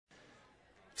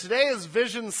Today is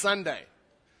Vision Sunday.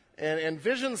 And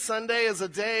Vision Sunday is a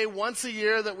day once a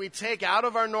year that we take out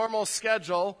of our normal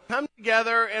schedule, come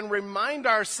together and remind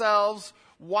ourselves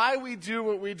why we do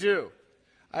what we do.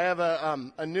 I have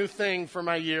a new thing for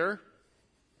my year.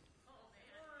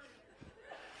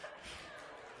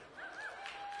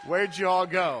 Where'd you all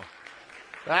go?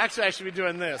 Actually, I should be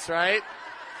doing this, right?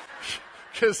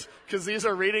 Because these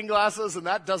are reading glasses, and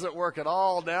that doesn't work at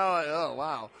all now. Oh,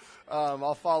 wow.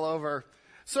 I'll fall over.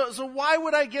 So why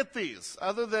would I get these?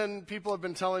 Other than people have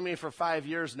been telling me for 5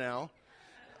 years now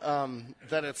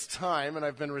that it's time, and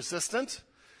I've been resistant.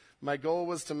 My goal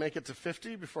was to make it to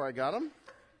 50 before I got them,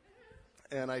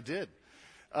 and I did.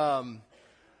 Why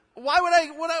would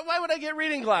I get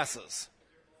reading glasses?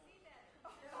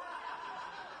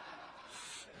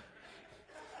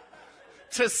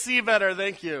 To see better,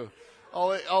 thank you.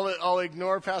 I'll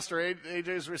ignore Pastor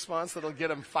AJ's response that'll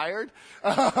get him fired.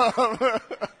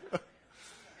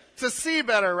 To see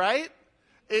better, right?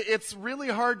 It's really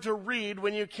hard to read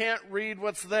when you can't read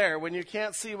what's there, when you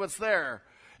can't see what's there.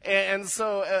 And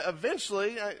so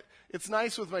eventually, it's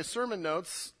nice with my sermon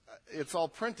notes. It's all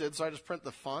printed, so I just print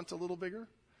the font a little bigger.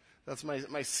 That's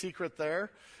my secret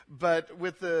there. But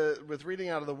with reading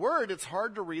out of the Word, it's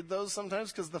hard to read those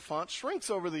sometimes because the font shrinks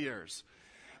over the years.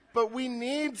 But we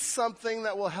need something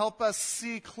that will help us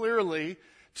see clearly,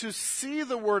 to see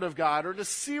the Word of God, or to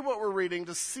see what we're reading,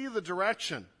 to see the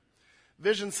direction.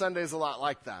 Vision Sunday is a lot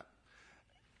like that.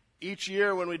 Each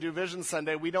year when we do Vision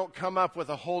Sunday, we don't come up with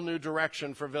a whole new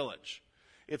direction for Village.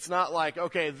 It's not like,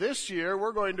 okay, this year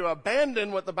we're going to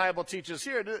abandon what the Bible teaches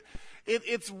here.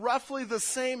 It's roughly the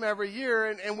same every year,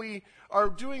 and we are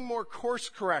doing more course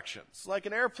corrections. Like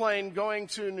an airplane going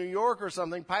to New York or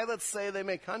something, pilots say they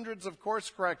make hundreds of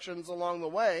course corrections along the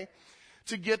way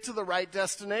to get to the right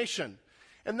destination.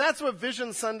 And that's what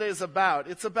Vision Sunday is about.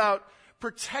 It's about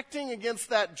protecting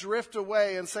against that drift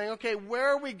away and saying, okay, where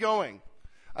are we going?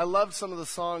 I loved some of the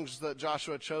songs that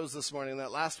Joshua chose this morning.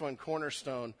 That last one,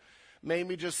 Cornerstone, made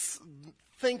me just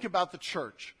think about the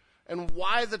church and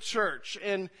why the church.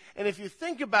 And if you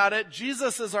think about it,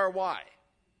 Jesus is our why.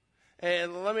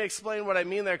 And let me explain what I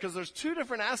mean there, because there's two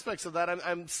different aspects of that.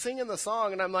 I'm singing the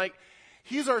song, and I'm like,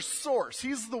 he's our source.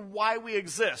 He's the why we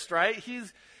exist, right?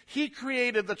 He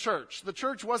created the church. The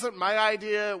church wasn't my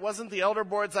idea. It wasn't the elder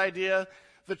board's idea.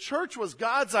 The church was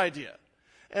God's idea.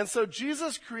 And so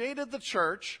Jesus created the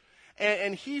church,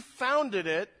 and he founded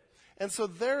it. And so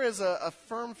there is a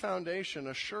firm foundation,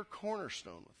 a sure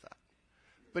cornerstone with that.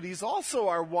 But he's also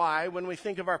our why when we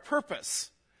think of our purpose.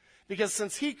 Because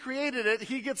since he created it,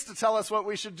 he gets to tell us what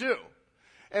we should do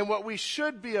and what we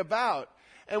should be about.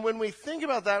 And when we think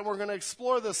about that, we're going to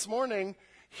explore this morning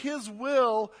his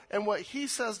will and what he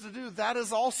says to do. That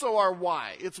is also our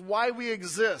why. It's why we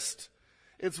exist.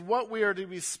 It's what we are to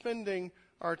be spending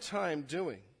our time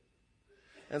doing.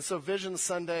 And so Vision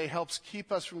Sunday helps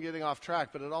keep us from getting off track,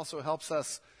 but it also helps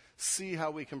us see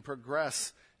how we can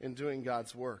progress in doing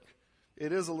God's work.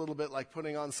 It is a little bit like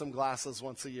putting on some glasses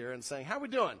once a year and saying, how are we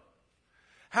doing?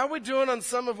 How are we doing on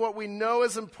some of what we know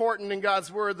is important in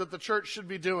God's Word that the church should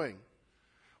be doing?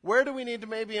 Where do we need to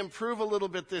maybe improve a little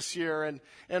bit this year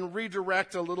and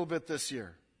redirect a little bit this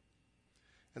year?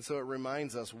 And so it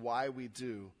reminds us why we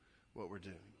do what we're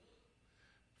doing.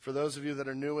 For those of you that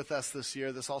are new with us this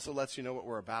year, this also lets you know what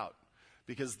we're about.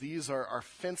 Because these are our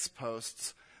fence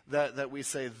posts that we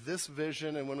say this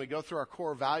vision, and when we go through our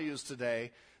core values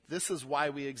today, this is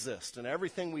why we exist. And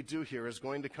everything we do here is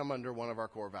going to come under one of our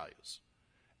core values.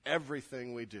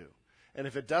 Everything we do. And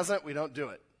if it doesn't, we don't do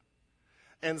it.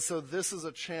 And so this is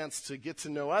a chance to get to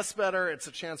know us better. It's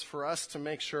a chance for us to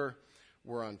make sure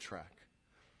we're on track.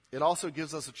 It also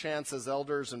gives us a chance as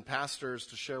elders and pastors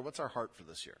to share what's our heart for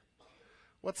this year.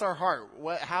 What's our heart?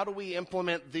 How do we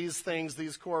implement these things,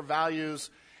 these core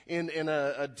values, in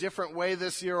a different way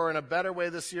this year or in a better way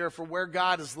this year for where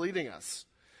God is leading us?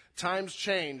 Times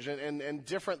change and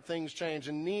different things change,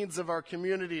 and needs of our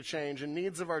community change, and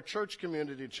needs of our church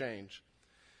community change.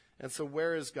 And so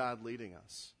where is God leading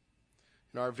us?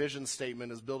 And our vision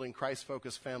statement is building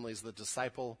Christ-focused families that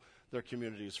disciple their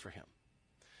communities for him.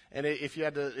 And if you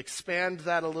had to expand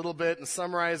that a little bit and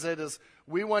summarize it, is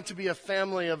we want to be a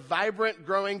family of vibrant,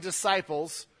 growing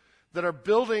disciples that are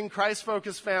building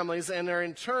Christ-focused families and are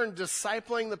in turn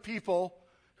discipling the people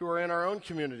who are in our own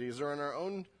communities or in our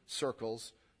own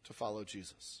circles to follow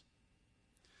Jesus.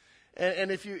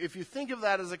 And if you think of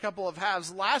that as a couple of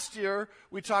halves, last year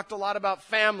we talked a lot about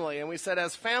family, and we said,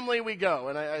 as family we go.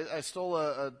 And I stole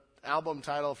a album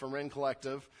title from Ren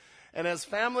Collective. And as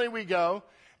family we go,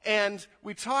 and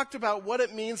we talked about what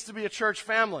it means to be a church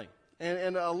family,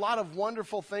 and a lot of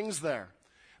wonderful things there.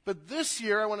 But this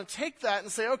year, I want to take that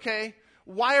and say, okay,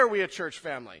 why are we a church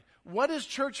family? What is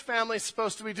church family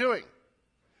supposed to be doing?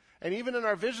 And even in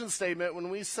our vision statement, when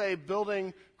we say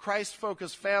building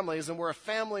Christ-focused families, and we're a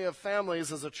family of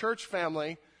families as a church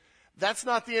family, that's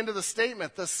not the end of the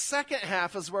statement. The second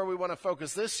half is where we want to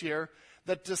focus this year,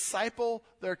 that disciple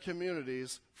their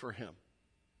communities for Him.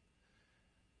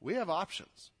 We have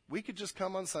options. We could just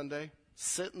come on Sunday,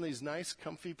 sit in these nice,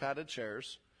 comfy, padded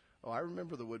chairs. Oh, I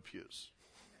remember the wood pews.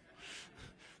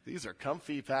 These are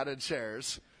comfy, padded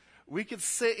chairs. We could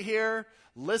sit here,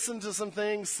 listen to some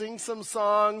things, sing some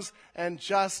songs, and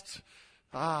just,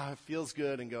 it feels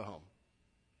good, and go home.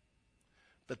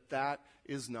 But that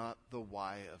is not the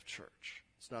why of church.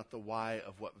 It's not the why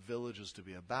of what Village is to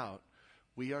be about.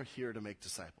 We are here to make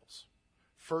disciples.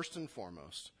 First and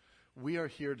foremost, we are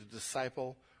here to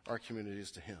disciple our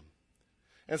communities to Him.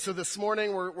 And so this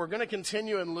morning, we're going to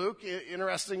continue in Luke.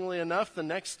 Interestingly enough, the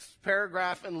next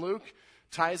paragraph in Luke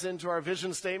ties into our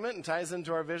vision statement and ties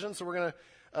into our vision. So we're going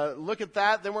to look at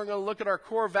that. Then we're going to look at our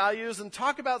core values and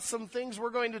talk about some things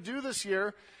we're going to do this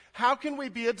year. How can we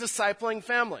be a discipling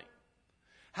family?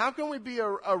 How can we be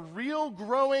a real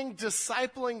growing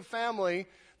discipling family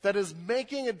that is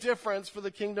making a difference for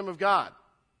the kingdom of God?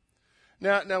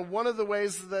 Now, one of the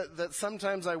ways that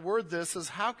sometimes I word this is,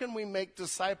 how can we make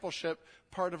discipleship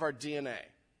part of our DNA?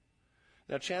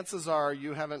 Now, chances are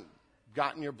you haven't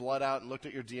gotten your blood out and looked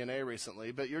at your DNA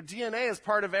recently, but your DNA is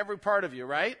part of every part of you,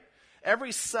 right?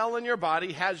 Every cell in your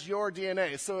body has your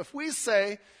DNA. So if we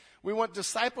say we want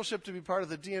discipleship to be part of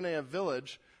the DNA of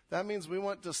Village, that means we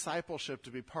want discipleship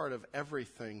to be part of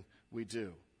everything we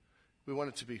do. We want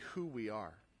it to be who we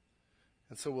are.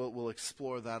 And so we'll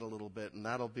explore that a little bit, and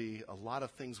that'll be a lot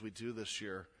of things we do this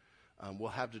year will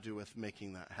have to do with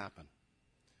making that happen.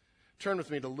 Turn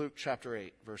with me to Luke chapter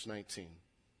 8, verse 19.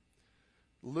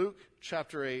 Luke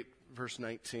chapter 8, verse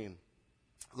 19.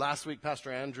 Last week,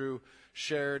 Pastor Andrew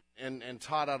shared and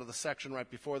taught out of the section right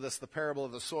before this, the parable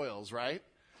of the soils, right?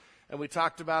 And we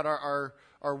talked about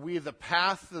are we the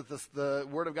path that the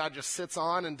Word of God just sits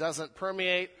on and doesn't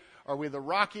permeate? Are we the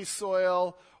rocky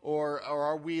soil, or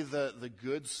are we the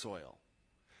good soil?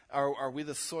 Are we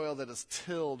the soil that is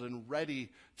tilled and ready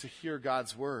to hear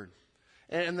God's Word?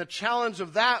 And the challenge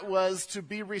of that was to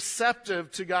be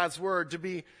receptive to God's Word, to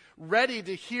be ready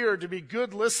to hear, to be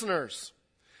good listeners.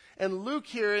 And Luke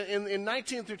here in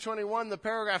 19 through 21, the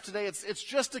paragraph today, it's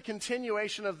just a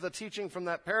continuation of the teaching from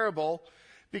that parable,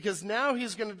 because now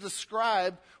he's going to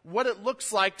describe what it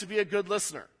looks like to be a good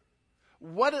listener,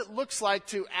 what it looks like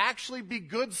to actually be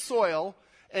good soil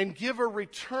and give a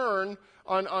return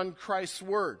on Christ's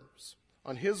words,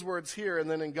 on His words here, and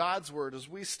then in God's Word as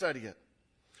we study it.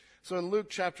 So in Luke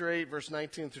chapter 8, verse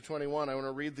 19 through 21, I want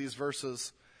to read these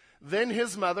verses. Then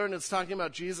his mother, and it's talking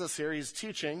about Jesus here, he's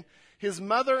teaching, his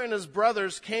mother and his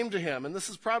brothers came to him. And this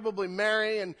is probably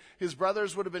Mary, and his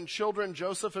brothers would have been children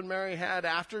Joseph and Mary had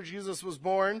after Jesus was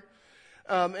born.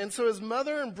 And so his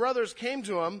mother and brothers came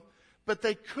to him, but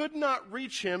they could not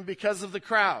reach him because of the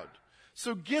crowd.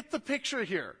 So get the picture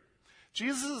here.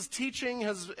 Jesus' teaching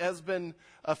has been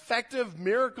effective.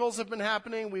 Miracles have been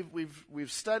happening.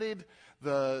 We've studied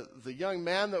the young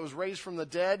man that was raised from the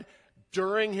dead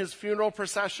during his funeral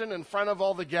procession in front of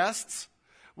all the guests.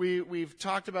 We've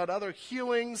talked about other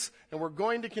healings, and we're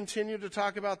going to continue to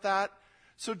talk about that.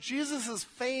 So Jesus'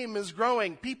 fame is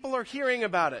growing. People are hearing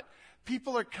about it.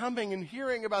 People are coming and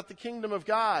hearing about the kingdom of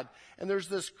God. And there's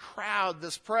this crowd,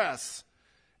 this press.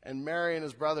 And Mary and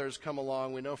his brothers come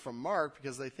along, we know from Mark,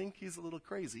 because they think he's a little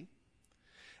crazy.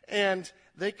 And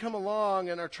they come along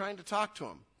and are trying to talk to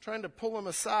him, trying to pull him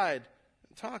aside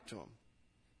and talk to him.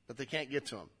 But they can't get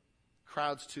to him.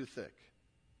 Crowd's too thick.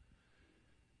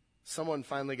 Someone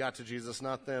finally got to Jesus,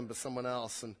 not them, but someone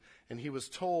else. And he was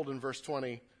told in verse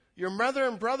 20, "Your mother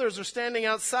and brothers are standing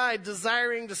outside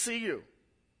desiring to see you."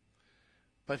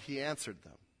 But he answered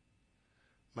them,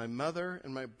 "My mother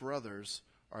and my brothers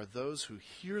are those who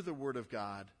hear the word of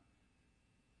God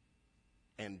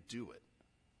and do it."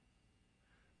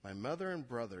 My mother and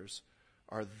brothers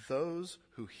are those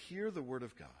who hear the word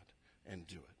of God and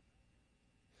do it.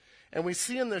 And we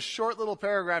see in this short little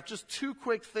paragraph just two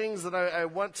quick things that I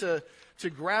want to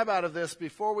grab out of this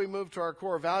before we move to our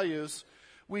core values.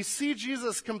 We see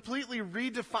Jesus completely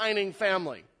redefining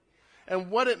family and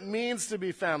what it means to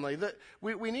be family.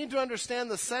 We need to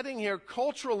understand the setting here.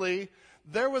 Culturally,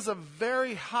 there was a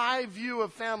very high view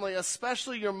of family,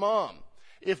 especially your mom.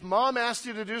 If mom asked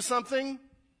you to do something,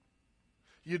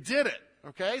 you did it,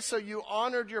 okay? So you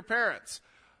honored your parents.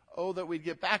 Oh, that we'd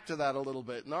get back to that a little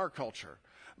bit in our culture.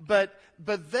 But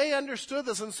they understood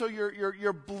this, and so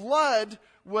your blood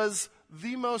was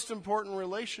the most important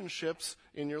relationships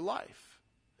in your life.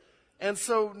 And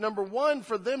so, number one,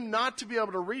 for them not to be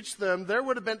able to reach them,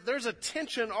 there's a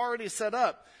tension already set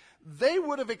up. They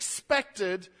would have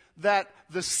expected that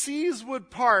the seas would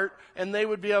part and they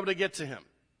would be able to get to him.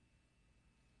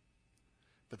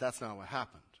 But that's not what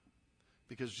happened.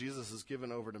 Because Jesus is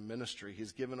given over to ministry.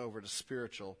 He's given over to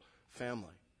spiritual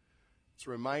family. It's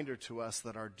a reminder to us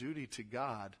that our duty to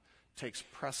God takes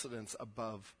precedence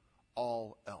above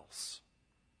all else.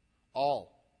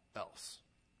 All else.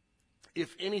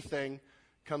 If anything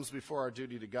comes before our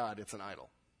duty to God, it's an idol,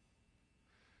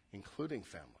 including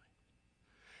family.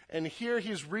 And here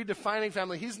he's redefining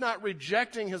family. He's not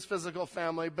rejecting his physical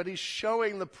family, but he's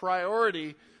showing the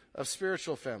priority of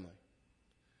spiritual family.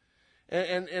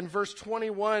 And verse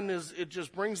 21 it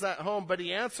just brings that home. But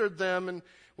he answered them, and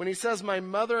when he says, my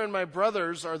mother and my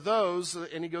brothers are those,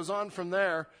 and he goes on from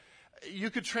there, you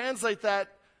could translate that.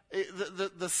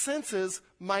 The sense is,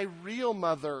 my real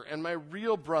mother and my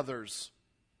real brothers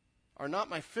are not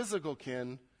my physical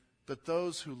kin, but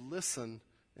those who listen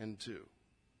and do.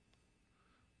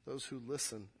 Those who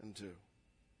listen and do.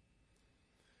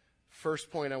 First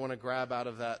point I want to grab out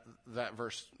of that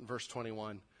verse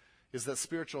 21, is that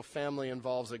spiritual family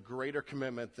involves a greater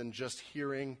commitment than just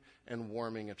hearing and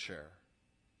warming a chair.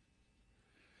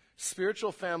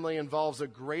 Spiritual family involves a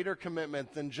greater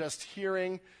commitment than just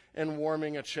hearing and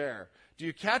warming a chair. Do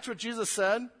you catch what Jesus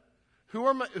said?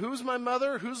 Who's my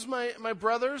mother? Who's my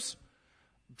brothers?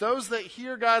 Those that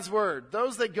hear God's word.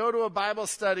 Those that go to a Bible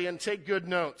study and take good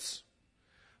notes.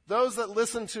 Those that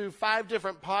listen to 5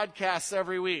 different podcasts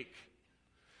every week.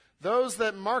 Those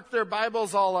that mark their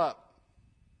Bibles all up.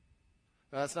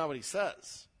 Now, that's not what he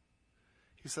says.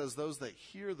 He says those that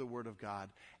hear the word of God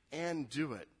and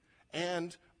do it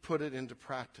and put it into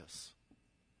practice.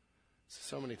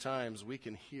 So many times we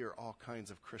can hear all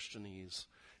kinds of Christianese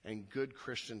and good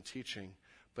Christian teaching,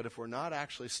 but if we're not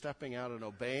actually stepping out and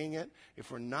obeying it, if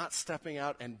we're not stepping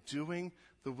out and doing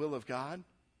the will of God,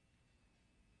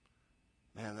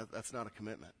 man, that's not a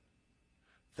commitment.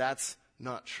 That's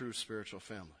not true spiritual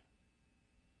family.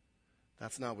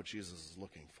 That's not what Jesus is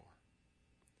looking for.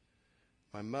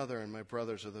 My mother and my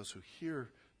brothers are those who hear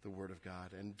the word of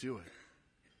God and do it.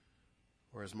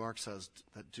 Or as Mark says,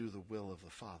 that do the will of the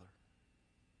Father.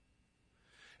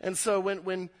 And so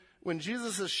when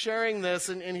Jesus is sharing this,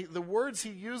 and the words he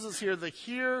uses here, the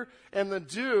hear and the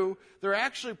do, they're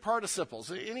actually participles.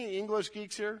 Any English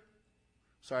geeks here?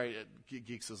 Sorry,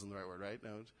 geeks isn't the right word, right?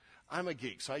 No, I'm a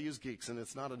geek, so I use geeks, and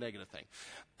it's not a negative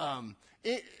thing.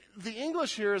 The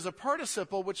English here is a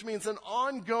participle, which means an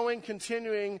ongoing,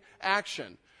 continuing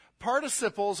action.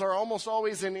 Participles are almost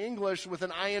always in English with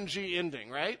an ing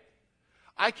ending, right?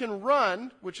 I can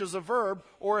run, which is a verb,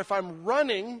 or if I'm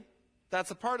running,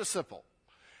 that's a participle.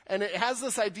 And it has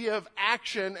this idea of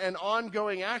action and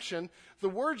ongoing action. The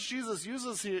words Jesus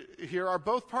uses here are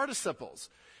both participles.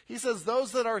 He says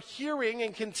those that are hearing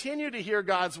and continue to hear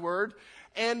God's word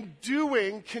and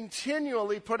doing,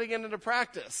 continually putting it into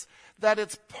practice. That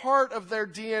it's part of their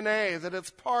DNA, that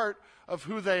it's part of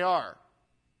who they are.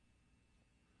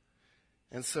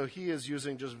 And so he is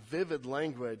using just vivid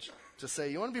language to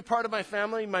say, you want to be part of my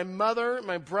family, my mother,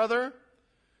 my brother?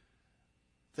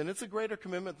 Then it's a greater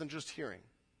commitment than just hearing.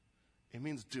 It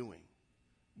means doing,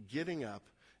 getting up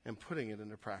and putting it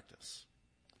into practice,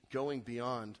 going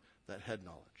beyond that head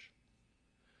knowledge.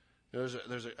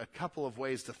 There's a couple of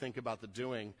ways to think about the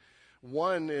doing.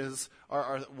 One is,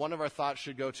 one of our thoughts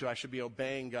should go to, I should be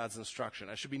obeying God's instruction.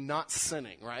 I should be not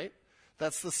sinning, right?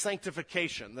 That's the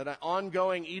sanctification, that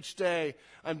ongoing each day,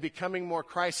 I'm becoming more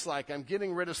Christ-like. I'm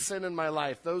getting rid of sin in my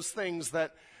life. Those things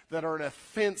that are an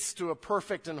offense to a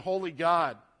perfect and holy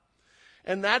God.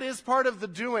 And that is part of the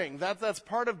doing. That's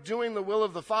part of doing the will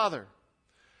of the Father.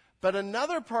 But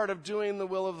another part of doing the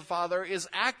will of the Father is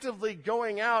actively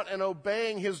going out and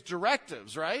obeying his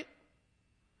directives, right?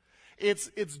 It's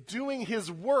doing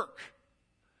his work,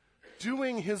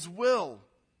 doing his will.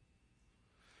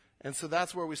 And so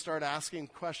that's where we start asking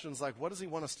questions like, what does he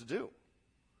want us to do?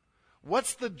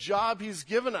 What's the job he's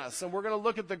given us? And we're going to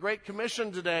look at the Great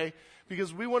Commission today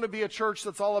because we want to be a church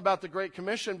that's all about the Great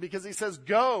Commission, because he says,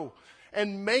 go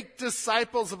and make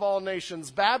disciples of all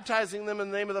nations, baptizing them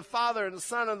in the name of the Father and the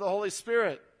Son and the Holy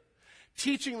Spirit,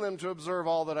 teaching them to observe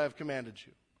all that I have commanded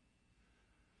you.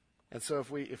 And so if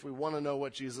we want to know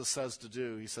what Jesus says to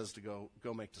do, he says to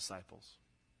go make disciples.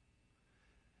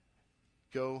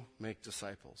 Go make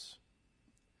disciples.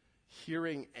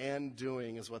 Hearing and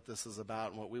doing is what this is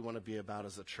about and what we want to be about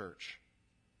as a church.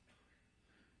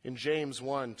 In James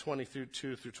 1,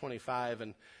 22 through 25,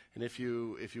 and if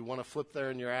you want to flip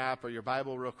there in your app or your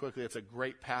Bible real quickly, it's a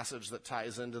great passage that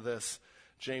ties into this.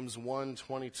 James 1,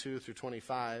 22 through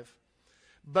 25.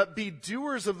 But be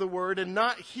doers of the word and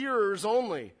not hearers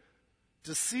only,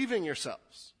 deceiving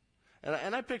yourselves.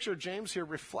 And I picture James here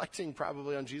reflecting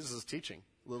probably on Jesus' teaching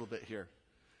a little bit here.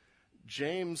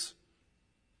 James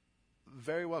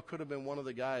very well could have been one of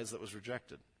the guys that was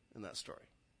rejected in that story.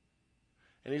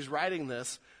 And he's writing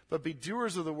this, but be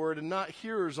doers of the word and not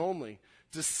hearers only,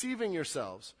 deceiving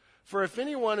yourselves. For if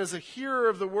anyone is a hearer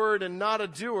of the word and not a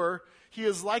doer, he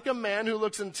is like a man who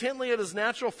looks intently at his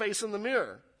natural face in the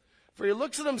mirror. For he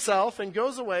looks at himself and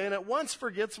goes away and at once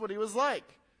forgets what he was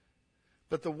like.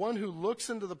 But the one who looks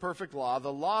into the perfect law,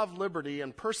 the law of liberty,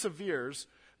 and perseveres,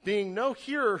 being no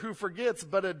hearer who forgets,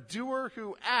 but a doer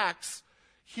who acts,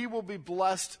 he will be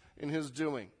blessed in his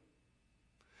doing.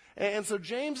 And so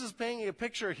James is painting a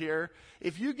picture here.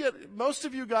 Most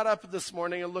of you got up this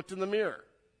morning and looked in the mirror.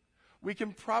 We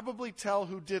can probably tell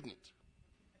who didn't.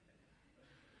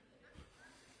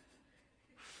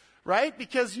 Right?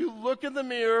 Because you look in the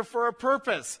mirror for a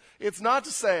purpose. It's not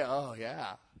to say, oh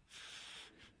yeah,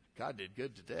 God did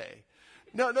good today.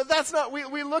 No, that's not.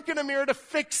 We look in a mirror to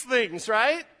fix things,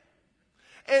 right?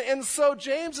 And so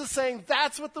James is saying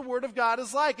that's what the Word of God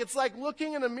is like. It's like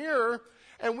looking in a mirror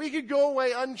and we could go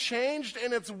away unchanged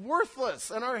and it's worthless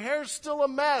and our hair's still a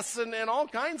mess and all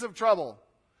kinds of trouble.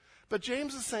 But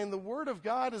James is saying the Word of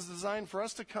God is designed for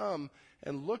us to come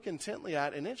and look intently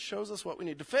at, and it shows us what we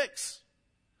need to fix.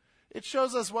 It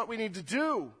shows us what we need to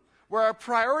do, where our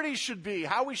priorities should be,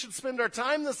 how we should spend our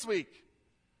time this week,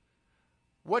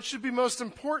 what should be most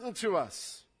important to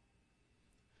us.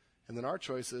 And then our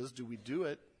choice is, do we do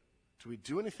it? Do we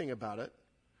do anything about it?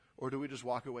 Or do we just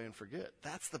walk away and forget?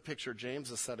 That's the picture James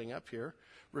is setting up here,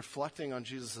 reflecting on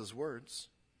Jesus' words.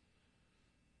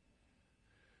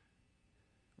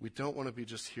 We don't want to be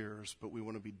just hearers, but we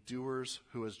want to be doers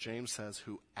who, as James says,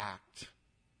 who act.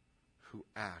 Who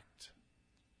act.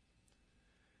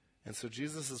 And so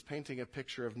Jesus is painting a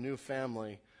picture of new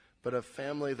family, but a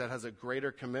family that has a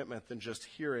greater commitment than just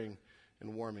hearing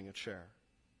and warming a chair.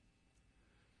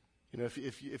 You know,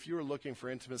 if you were looking for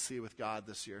intimacy with God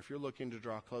this year, if you're looking to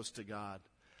draw close to God,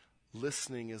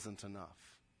 listening isn't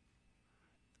enough.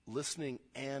 Listening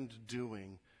and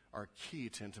doing are key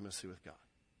to intimacy with God.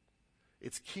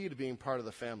 It's key to being part of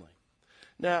the family.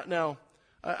 Now,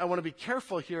 I want to be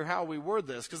careful here how we word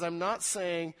this, because I'm not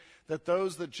saying that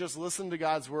those that just listen to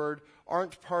God's word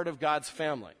aren't part of God's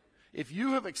family. If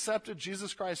you have accepted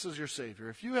Jesus Christ as your Savior,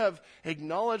 if you have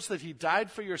acknowledged that He died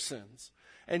for your sins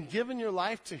and given your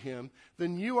life to Him,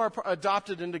 then you are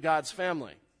adopted into God's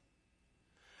family.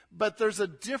 But there's a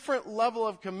different level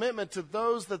of commitment to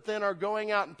those that then are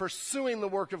going out and pursuing the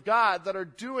work of God, that are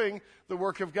doing the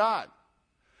work of God.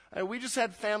 And we just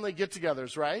had family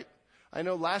get-togethers, right? I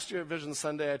know last year at Vision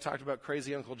Sunday I talked about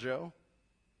crazy Uncle Joe.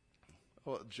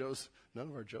 Oh, none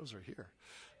of our Joes are here.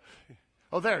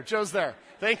 Oh, there, Joe's there.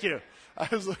 Thank you. I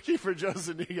was looking for Joe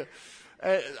Zuniga.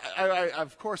 I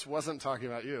of course wasn't talking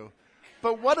about you.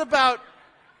 But what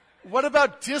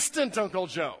about distant Uncle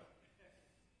Joe?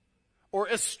 Or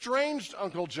estranged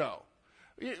Uncle Joe?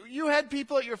 You had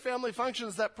people at your family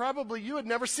functions that probably you had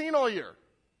never seen all year.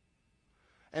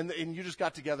 And you just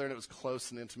got together and it was close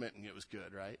and intimate and it was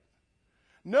good, right?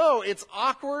 No, it's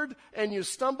awkward and you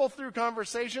stumble through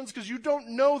conversations because you don't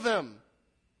know them.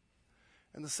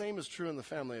 And the same is true in the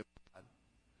family of God.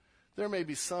 There may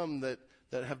be some that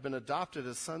have been adopted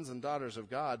as sons and daughters of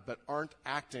God but aren't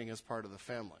acting as part of the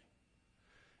family.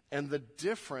 And the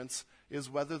difference is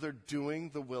whether they're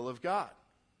doing the will of God.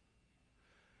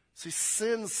 See,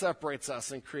 sin separates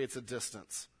us and creates a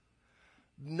distance.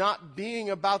 Not being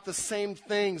about the same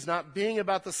things, not being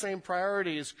about the same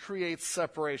priorities creates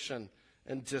separation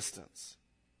and distance.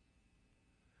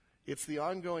 It's the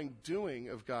ongoing doing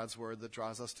of God's word that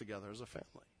draws us together as a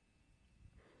family.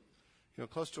 You know,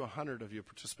 close to 100 of you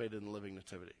participated in Living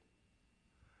Nativity.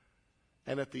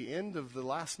 And at the end of the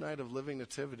last night of Living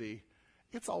Nativity,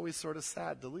 it's always sort of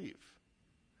sad to leave.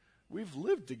 We've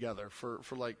lived together for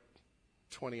like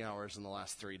 20 hours in the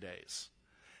last 3 days.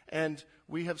 And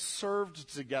we have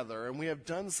served together, and we have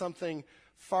done something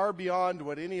far beyond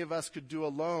what any of us could do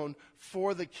alone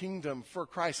for the kingdom, for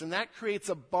Christ. And that creates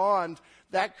a bond,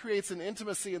 that creates an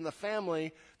intimacy in the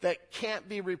family that can't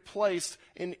be replaced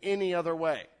in any other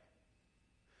way.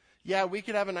 Yeah, we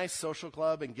could have a nice social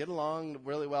club and get along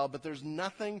really well, but there's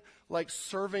nothing like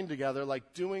serving together,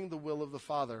 like doing the will of the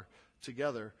Father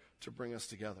together to bring us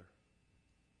together.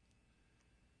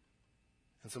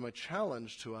 And so my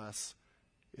challenge to us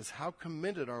is, how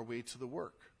committed are we to the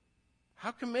work? How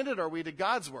committed are we to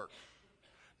God's work?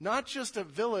 Not just at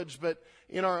Village, but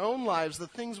in our own lives, the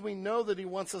things we know that he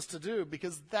wants us to do,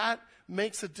 because that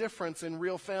makes a difference in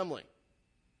real family.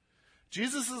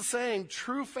 Jesus is saying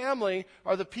true family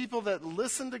are the people that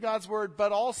listen to God's word,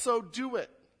 but also do it.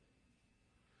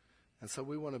 And so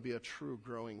we want to be a true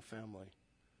growing family,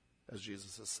 as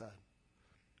Jesus has said.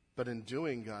 But in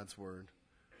doing God's word,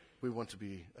 we want to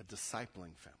be a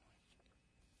discipling family.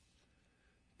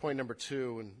 Point number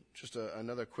 2, and just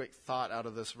another quick thought out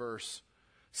of this verse.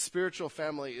 Spiritual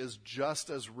family is just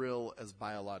as real as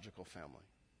biological family.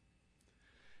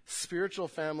 Spiritual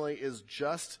family is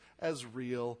just as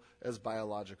real as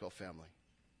biological family.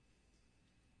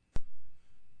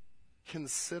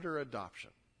 Consider adoption.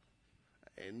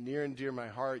 And near and dear to my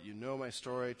heart, you know my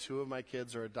story. 2 of my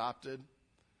kids are adopted.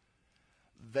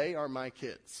 They are my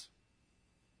kids.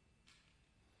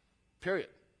 Period.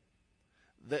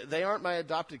 They aren't my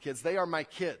adopted kids. They are my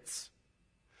kids.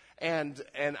 And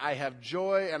I have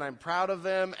joy, and I'm proud of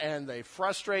them, and they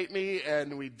frustrate me,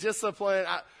 and we discipline.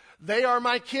 They are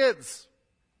my kids.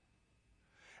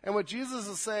 And what Jesus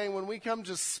is saying, when we come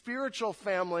to spiritual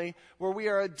family, where we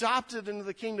are adopted into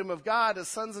the kingdom of God as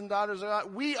sons and daughters of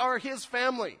God, we are his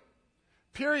family.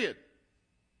 Period.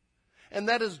 And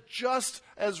that is just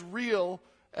as real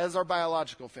as our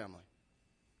biological family.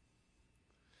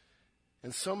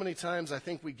 And so many times I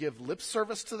think we give lip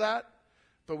service to that,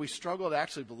 but we struggle to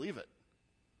actually believe it.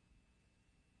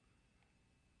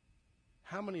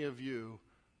 How many of you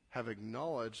have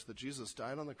acknowledged that Jesus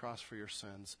died on the cross for your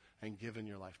sins and given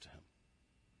your life to him?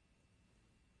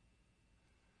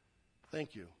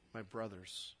 Thank you, my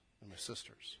brothers and my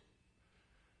sisters.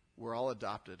 We're all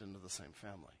adopted into the same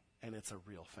family, and it's a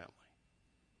real family.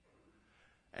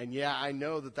 And yeah, I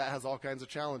know that has all kinds of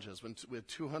challenges. When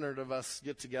 200 of us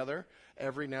get together,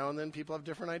 every now and then people have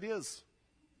different ideas.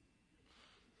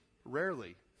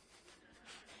 Rarely.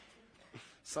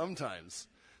 Sometimes.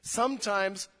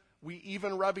 Sometimes we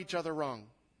even rub each other wrong.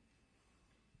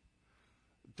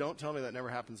 Don't tell me that never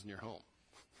happens in your home.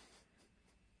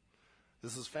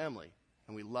 This is family,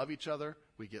 and we love each other,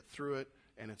 we get through it,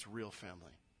 and it's real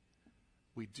family.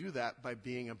 We do that by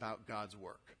being about God's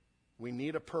work. We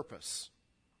need a purpose.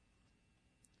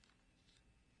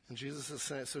 And Jesus is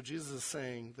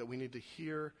saying that we need to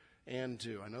hear and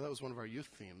do. I know that was one of our youth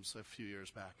themes a few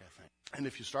years back, I think. And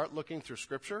if you start looking through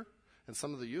Scripture, and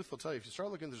some of the youth will tell you, if you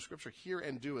start looking through Scripture, hear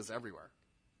and do is everywhere.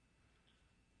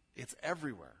 It's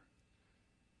everywhere.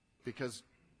 Because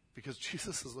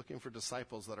Jesus is looking for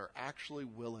disciples that are actually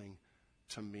willing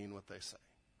to mean what they say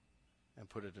and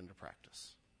put it into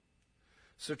practice.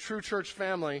 So true church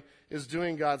family is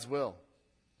doing God's will.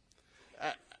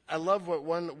 I love what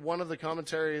one of the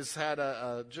commentaries had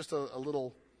just a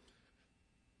little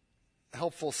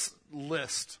helpful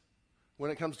list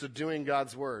when it comes to doing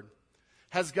God's word.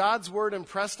 Has God's word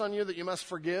impressed on you that you must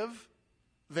forgive?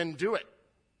 Then do it.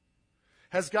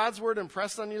 Has God's word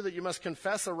impressed on you that you must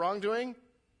confess a wrongdoing?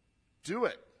 Do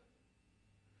it.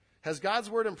 Has God's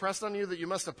word impressed on you that you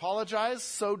must apologize?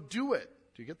 So do it.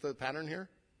 Do you get the pattern here?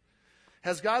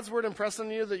 Has God's word impressed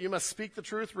on you that you must speak the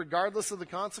truth regardless of the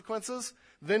consequences?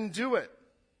 Then do it.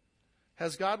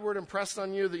 Has God's word impressed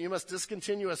on you that you must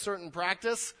discontinue a certain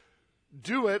practice?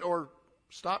 Do it or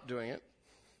stop doing it.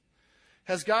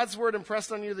 Has God's word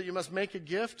impressed on you that you must make a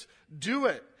gift? Do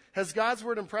it. Has God's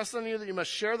word impressed on you that you must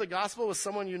share the gospel with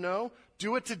someone you know?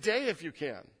 Do it today if you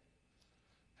can.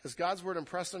 Has God's word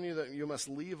impressed on you that you must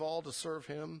leave all to serve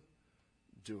him?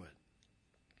 Do it.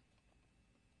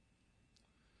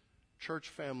 Church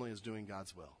family is doing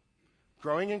God's will.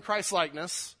 Growing in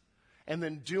Christ-likeness, and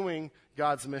then doing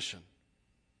God's mission.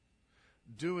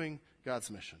 Doing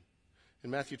God's mission. In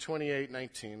Matthew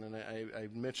 28:19, and I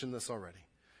mentioned this already.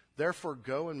 Therefore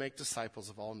go and make disciples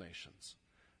of all nations,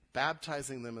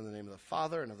 baptizing them in the name of the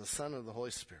Father and of the Son and of the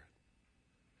Holy Spirit,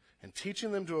 and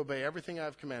teaching them to obey everything I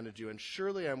have commanded you, and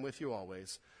surely I am with you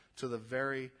always to the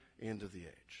very end of the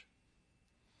age.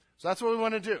 So that's what we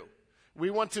want to do.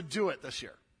 We want to do it this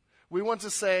year. We want to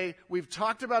say, we've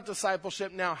talked about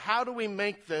discipleship. Now, how do we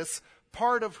make this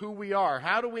part of who we are?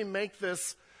 How do we make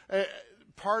this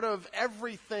part of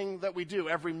everything that we do,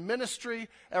 every ministry,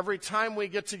 every time we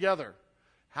get together?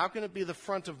 How can it be the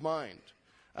front of mind?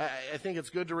 I think it's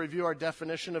good to review our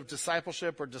definition of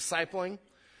discipleship or discipling.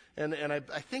 And I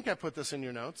think I put this in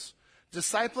your notes.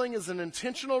 Discipling is an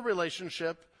intentional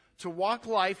relationship to walk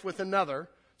life with another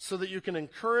so that you can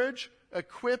encourage,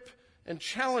 equip, and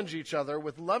challenge each other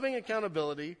with loving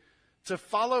accountability to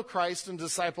follow Christ and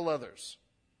disciple others.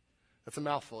 That's a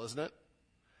mouthful, isn't it?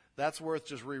 That's worth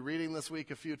just rereading this week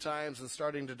a few times and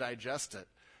starting to digest it.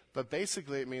 But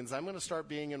basically it means I'm going to start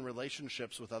being in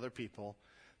relationships with other people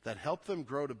that help them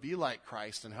grow to be like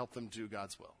Christ and help them do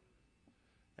God's will.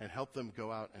 And help them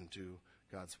go out and do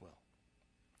God's will.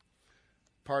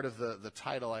 Part of the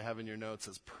title I have in your notes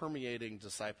is Permeating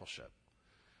Discipleship.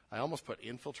 I almost put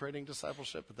Infiltrating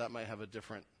Discipleship, but that might have a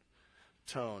different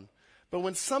tone. But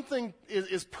when something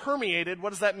is permeated,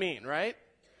 what does that mean, right?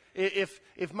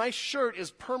 If my shirt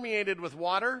is permeated with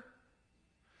water,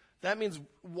 that means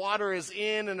water is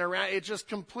in and around. It's just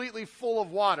completely full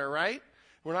of water, right?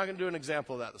 We're not going to do an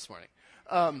example of that this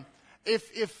morning.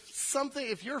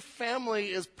 If your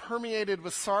family is permeated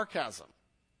with sarcasm,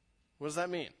 what does that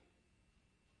mean?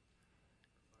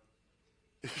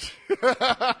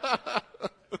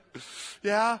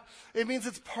 Yeah, it means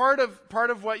it's part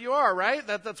of what you are, right?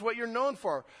 That's what you're known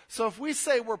for. So if we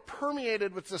say we're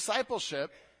permeated with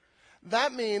discipleship,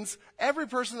 that means every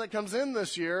person that comes in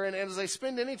this year and as they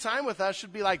spend any time with us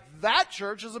should be like, that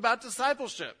church is about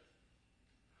discipleship.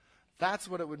 That's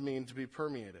what it would mean to be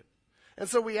permeated. And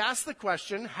so we ask the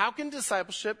question, how can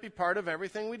discipleship be part of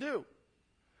everything we do?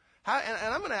 And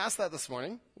I'm going to ask that this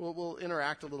morning. We'll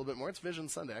interact a little bit more. It's Vision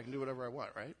Sunday. I can do whatever I want,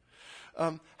 right?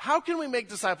 How can we make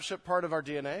discipleship part of our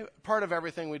DNA, part of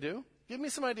everything we do? Give me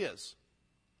some ideas.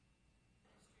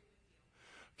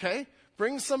 Okay?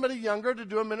 Bring somebody younger to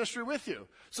do a ministry with you.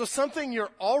 So something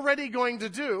you're already going to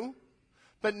do,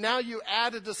 but now you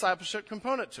add a discipleship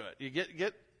component to it. You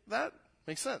get that?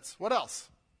 Makes sense. What else?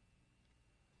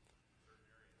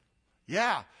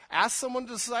 Yeah. Ask someone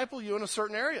to disciple you in a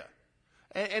certain area.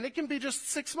 And it can be just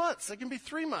 6 months. It can be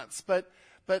 3 months. But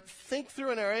think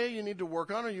through an area you need to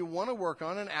work on or you want to work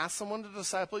on and ask someone to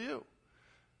disciple you.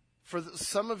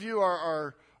 Some of you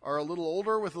are a little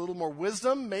older with a little more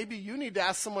wisdom. Maybe you need to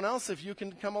ask someone else if you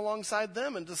can come alongside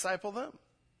them and disciple them.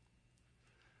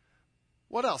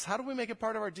 What else? How do we make it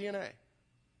part of our DNA?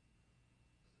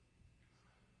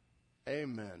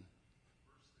 Amen.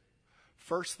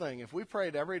 First thing, if we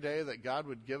prayed every day that God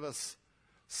would give us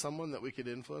someone that we could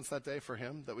influence that day for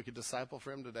him, that we could disciple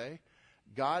for him today,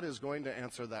 God is going to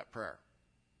answer that prayer.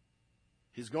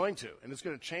 He's going to, and it's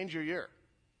going to change your year.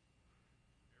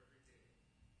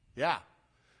 Yeah.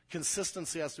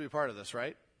 Consistency has to be part of this,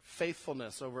 right?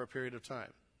 Faithfulness over a period of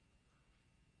time.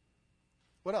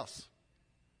 What else?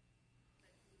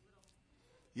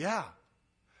 Yeah.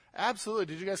 Absolutely.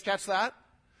 Did you guys catch that?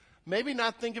 Maybe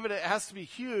not think of it has to be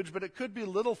huge, but it could be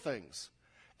little things.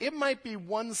 It might be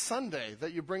one Sunday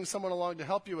that you bring someone along to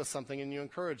help you with something and you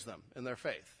encourage them in their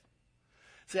faith.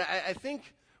 See, I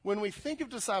think when we think of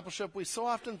discipleship, we so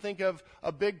often think of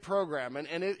a big program.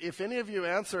 And if any of you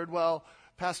answered, well,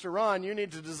 Pastor Ron, you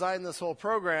need to design this whole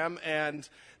program and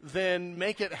then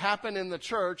make it happen in the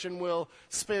church and we'll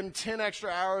spend 10 extra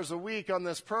hours a week on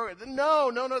this program.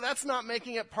 No, that's not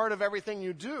making it part of everything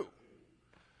you do.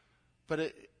 But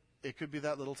it could be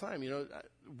that little time. You know,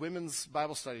 women's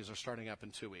Bible studies are starting up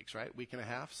in 2 weeks, right? Week and a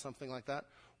half, something like that.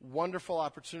 Wonderful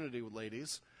opportunity,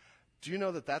 ladies. Do you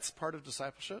know that that's part of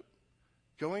discipleship?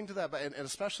 Going to that, and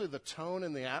especially the tone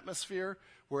and the atmosphere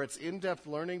where it's in-depth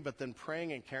learning, but then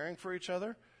praying and caring for each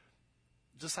other.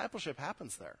 Discipleship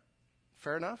happens there.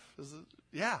 Fair enough? Is it?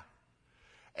 Yeah.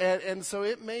 And so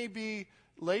it may be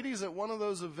ladies at one of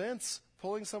those events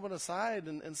pulling someone aside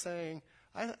and saying,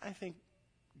 I think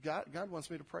God wants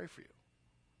me to pray for you.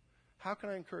 How can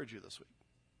I encourage you this week?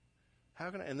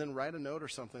 And then write a note or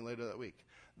something later that week.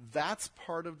 That's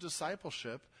part of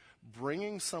discipleship,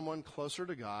 bringing someone closer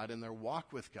to God in their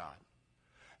walk with God.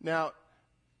 Now,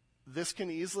 this can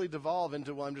easily devolve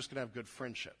into, well, I'm just going to have good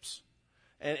friendships.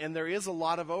 And there is a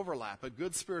lot of overlap. A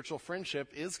good spiritual friendship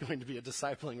is going to be a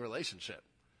discipling relationship.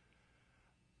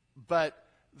 But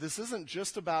this isn't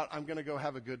just about, I'm going to go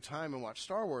have a good time and watch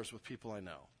Star Wars with people I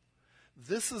know.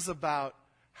 This is about,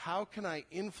 how can I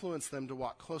influence them to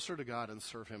walk closer to God and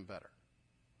serve him better?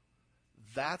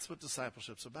 That's what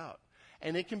discipleship's about.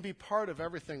 And it can be part of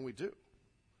everything we do.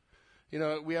 You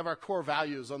know, we have our core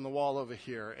values on the wall over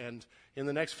here. And in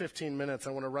the next 15 minutes,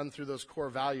 I want to run through those core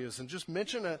values and just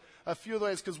mention a few of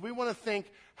those, because we want to think,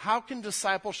 how can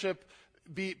discipleship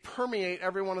permeate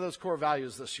every one of those core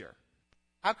values this year?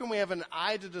 How can we have an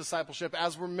eye to discipleship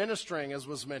as we're ministering, as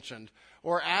was mentioned,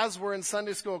 or as we're in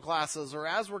Sunday school classes, or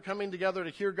as we're coming together to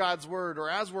hear God's word, or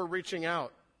as we're reaching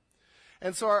out?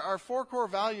 And so our 4 core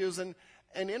values, and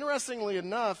interestingly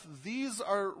enough, these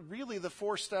are really the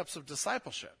 4 steps of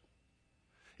discipleship.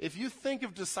 If you think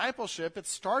of discipleship, it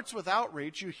starts with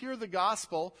outreach. You hear the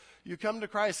gospel, you come to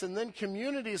Christ, and then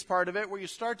community is part of it, where you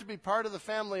start to be part of the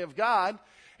family of God.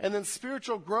 And then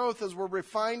spiritual growth, as we're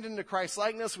refined into Christ's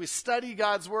likeness, we study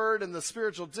God's word and the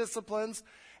spiritual disciplines.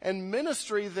 And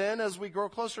ministry then, as we grow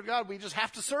closer to God, we just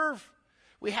have to serve.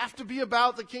 We have to be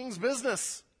about the King's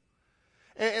business.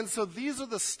 And so these are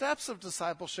the steps of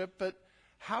discipleship, but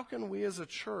how can we as a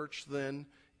church then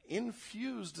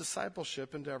infuse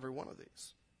discipleship into every one of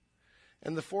these?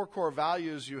 And the 4 core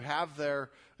values you have there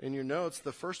in your notes,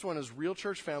 the first one is real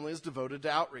church family is devoted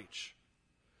to outreach.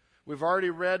 We've already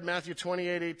read Matthew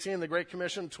 28:18, the Great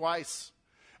Commission, twice.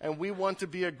 And we want to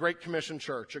be a Great Commission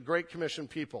church, a Great Commission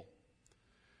people.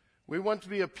 We want to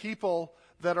be a people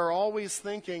that are always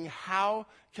thinking, how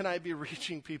can I be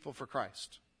reaching people for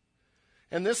Christ?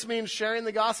 And this means sharing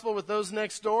the gospel with those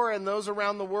next door and those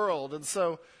around the world. And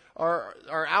so our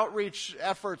outreach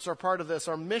efforts are part of this.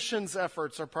 Our missions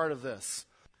efforts are part of this.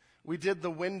 We did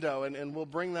the window, and we'll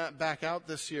bring that back out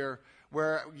this year,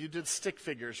 where you did stick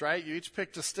figures, right? You each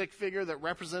picked a stick figure that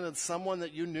represented someone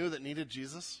that you knew that needed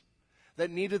Jesus, that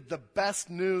needed the best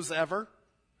news ever,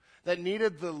 that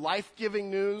needed the life-giving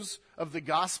news of the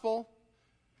gospel.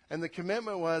 And the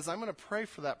commitment was, I'm going to pray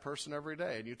for that person every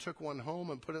day. And you took one home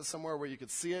and put it somewhere where you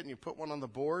could see it, and you put one on the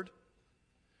board.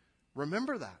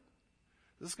 Remember that.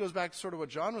 This goes back to sort of what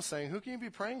John was saying. Who can you be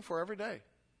praying for every day?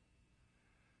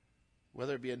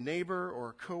 Whether it be a neighbor or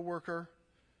a coworker.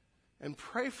 And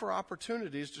pray for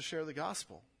opportunities to share the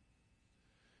gospel.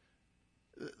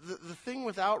 The thing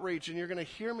with outreach, and you're going to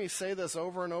hear me say this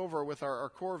over and over with our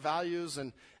core values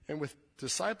and with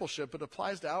discipleship, it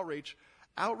applies to outreach.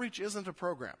 Outreach isn't a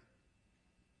program.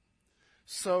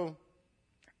 So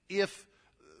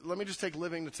let me just take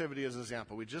Living Nativity as an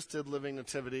example. We just did Living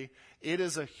Nativity. It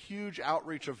is a huge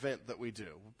outreach event that we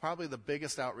do. Probably the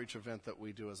biggest outreach event that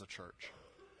we do as a church.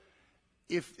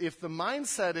 If the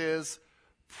mindset is,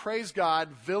 praise God,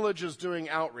 Village is doing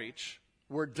outreach,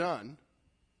 we're done,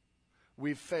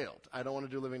 we've failed. I don't want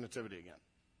to do Living Nativity again.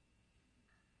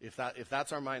 If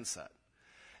that's our mindset.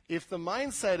 If the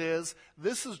mindset is,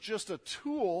 this is just a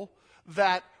tool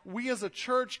that we as a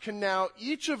church can now,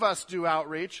 each of us do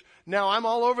outreach, now I'm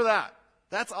all over that.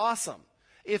 That's awesome.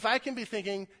 If I can be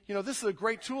thinking, this is a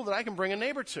great tool that I can bring a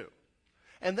neighbor to,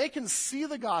 and they can see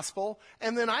the gospel,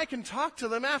 and then I can talk to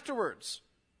them afterwards.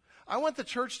 I want the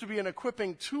church to be an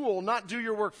equipping tool, not do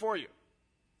your work for you.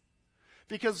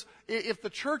 Because if the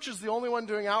church is the only one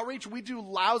doing outreach, we do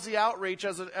lousy outreach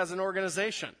as an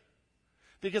organization.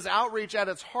 Because outreach at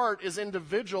its heart is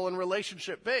individual and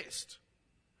relationship based.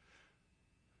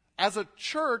 As a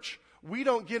church, we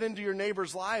don't get into your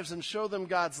neighbor's lives and show them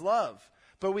God's love.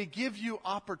 But we give you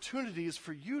opportunities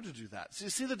for you to do that. So you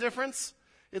see the difference?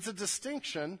 It's a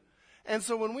distinction. And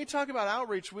so when we talk about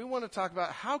outreach, we want to talk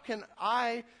about how can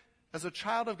I, as a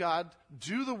child of God,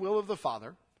 do the will of the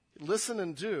Father, listen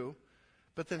and do,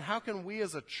 but then how can we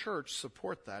as a church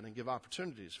support that and give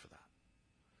opportunities for that?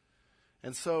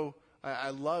 And so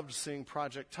I loved seeing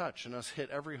Project Touch and us hit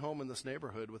every home in this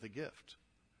neighborhood with a gift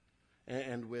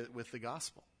and with the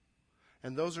gospel.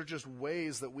 And those are just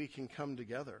ways that we can come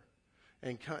together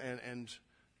and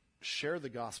share the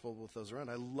gospel with those around.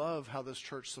 I love how this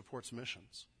church supports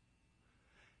missions.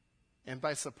 And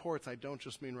by supports, I don't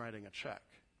just mean writing a check.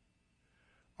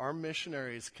 Our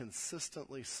missionaries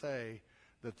consistently say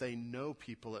that they know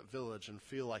people at Village and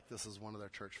feel like this is one of their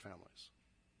church families.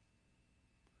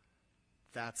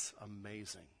 That's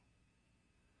amazing.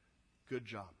 Good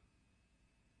job.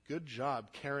 Good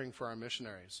job caring for our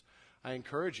missionaries. I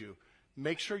encourage you,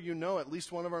 make sure you know at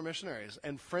least one of our missionaries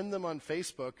and friend them on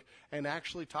Facebook and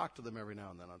actually talk to them every now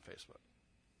and then on Facebook.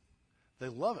 They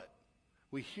love it.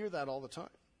 We hear that all the time.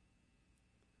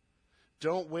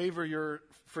 Don't waver your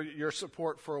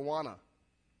support for Awana.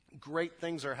 Great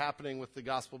things are happening with the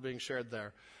gospel being shared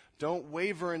there. Don't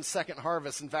waver in Second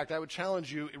Harvest. In fact, I would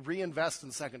challenge you, reinvest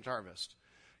in Second Harvest.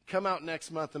 Come out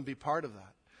next month and be part of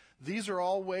that. These are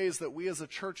all ways that we as a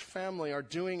church family are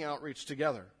doing outreach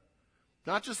together.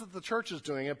 Not just that the church is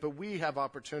doing it, but we have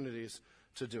opportunities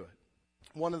to do it.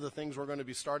 One of the things we're going to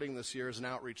be starting this year is an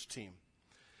outreach team.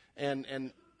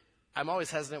 And I'm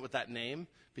always hesitant with that name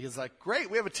because like,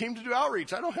 great, we have a team to do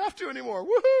outreach. I don't have to anymore.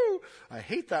 Woohoo! I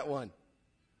hate that one.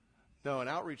 No, an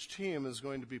outreach team is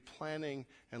going to be planning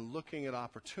and looking at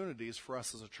opportunities for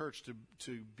us as a church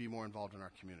to be more involved in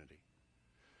our community.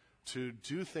 To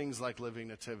do things like Living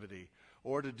Nativity,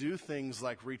 or to do things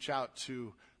like reach out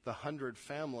to the 100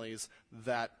 families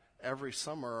that every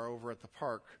summer are over at the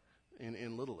park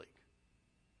in Little League.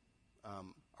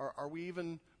 Are we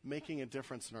even making a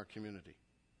difference in our community?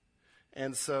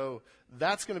 And so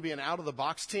that's going to be an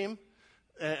out-of-the-box team.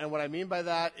 And what I mean by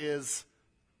that is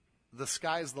the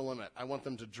sky's the limit. I want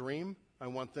them to dream. I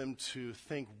want them to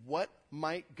think, what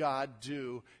might God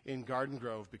do in Garden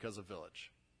Grove because of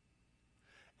Village?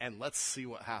 And let's see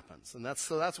what happens. And that's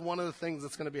one of the things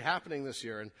that's going to be happening this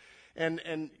year.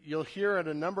 And you'll hear at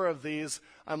a number of these,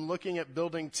 I'm looking at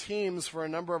building teams for a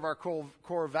number of our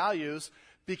core values,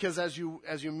 because as you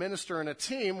minister in a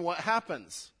team, what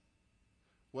happens?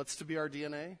 What's to be our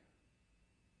DNA?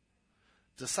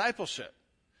 Discipleship.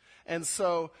 And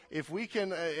so if we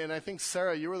can, and I think,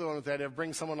 Sarah, you were the one with the idea of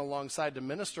bring someone alongside to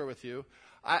minister with you.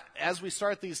 As we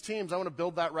start these teams, I want to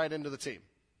build that right into the team.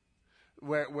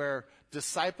 Where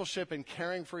discipleship and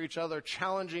caring for each other,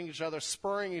 challenging each other,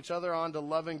 spurring each other on to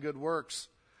love and good works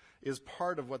is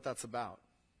part of what that's about.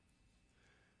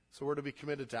 So we're to be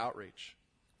committed to outreach.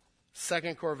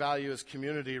 Second core value is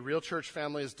community. Real Church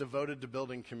Family is devoted to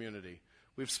building community.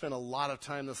 We've spent a lot of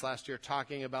time this last year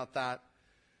talking about that.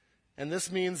 And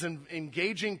this means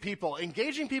engaging people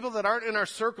that aren't in our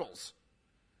circles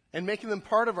and making them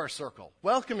part of our circle,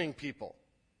 welcoming people.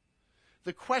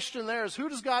 The question there is, who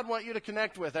does God want you to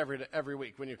connect with every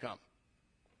week when you come?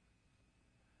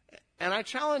 And I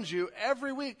challenge you,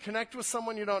 every week, connect with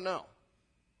someone you don't know.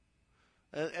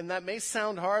 And that may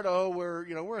sound hard. Oh,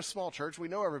 we're a small church. We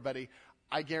know everybody.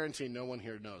 I guarantee no one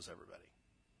here knows everybody.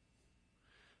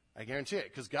 I guarantee it,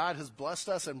 because God has blessed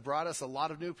us and brought us a lot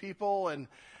of new people. And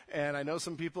I know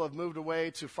some people have moved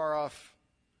away to far off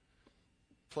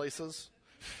places.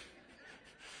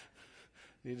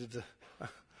 Needed to...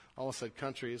 almost said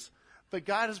countries. But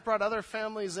God has brought other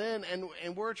families in,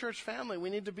 and we're a church family. We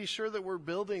need to be sure that we're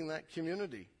building that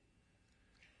community.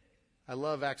 I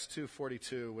love Acts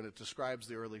 2:42 when it describes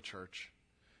the early church.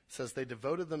 It says, they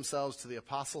devoted themselves to the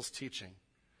apostles' teaching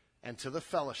and to the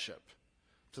fellowship,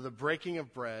 to the breaking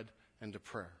of bread, and to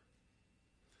prayer.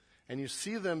 And you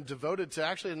see them devoted to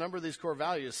actually a number of these core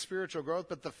values, spiritual growth,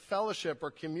 but the fellowship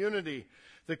or community,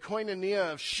 the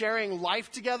koinonia of sharing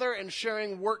life together and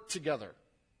sharing work together.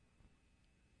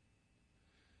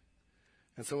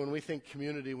 And so when you think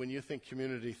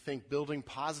community, think building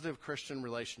positive Christian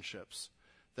relationships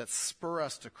that spur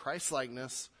us to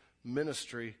Christ-likeness,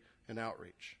 ministry, and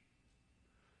outreach.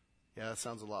 Yeah, that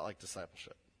sounds a lot like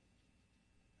discipleship.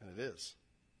 And it is.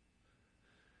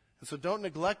 And so don't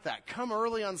neglect that. Come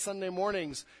early on Sunday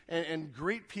mornings and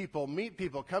greet people, meet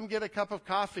people. Come get a cup of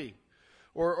coffee.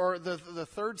 Or the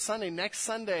third Sunday, next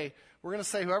Sunday, we're going to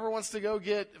say whoever wants to go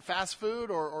get fast food,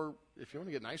 or if you want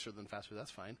to get nicer than fast food, that's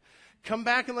fine. Come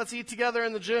back and let's eat together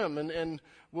in the gym. And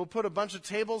we'll put a bunch of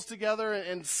tables together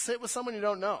and sit with someone you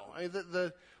don't know. I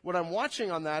mean, what I'm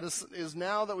watching on that is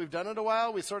now that we've done it a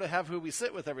while, we sort of have who we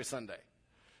sit with every Sunday.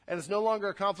 And it's no longer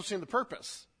accomplishing the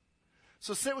purpose.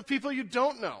 So sit with people you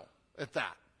don't know at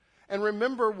that. And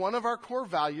remember, one of our core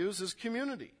values is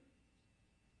community.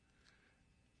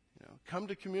 Come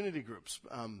to community groups.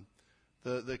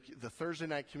 The Thursday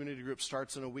night community group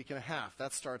starts in a week and a half.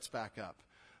 That starts back up.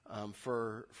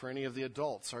 For any of the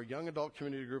adults, our young adult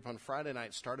community group on Friday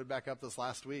night started back up this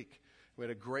last week. We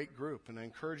had a great group, and I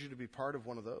encourage you to be part of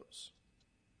one of those.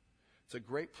 It's a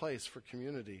great place for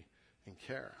community and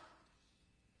care.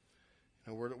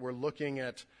 We're looking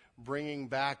at bringing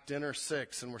back Dinner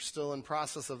 6, and we're still in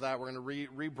process of that. We're going to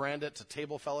rebrand it to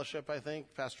Table Fellowship, I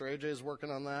think. Pastor AJ is working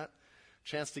on that.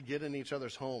 Chance to get in each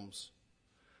other's homes.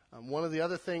 One of the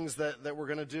other things that we're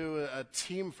going to do, a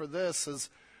team for this, is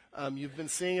you've been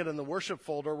seeing it in the worship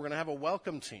folder. We're going to have a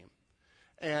welcome team.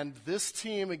 And this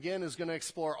team, again, is going to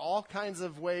explore all kinds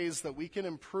of ways that we can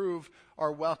improve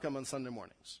our welcome on Sunday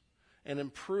mornings and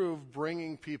improve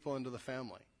bringing people into the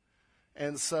family.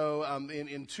 And so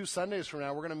in 2 Sundays from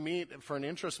now, we're going to meet for an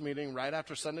interest meeting right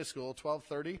after Sunday school,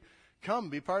 12:30. Come,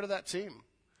 be part of that team.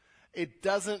 It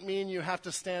doesn't mean you have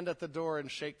to stand at the door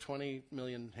and shake 20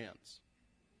 million hands.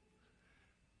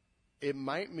 It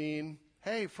might mean,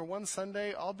 hey, for one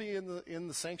Sunday, I'll be in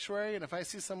the sanctuary, and if I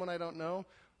see someone I don't know,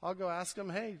 I'll go ask them,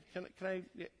 hey, can I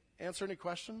answer any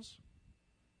questions?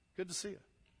 Good to see you.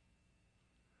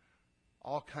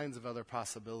 All kinds of other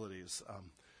possibilities.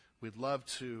 We'd love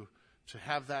to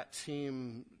have that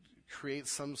team create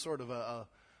some sort of a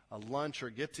lunch or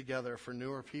get together for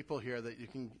newer people here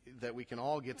that we can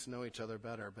all get to know each other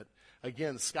better. But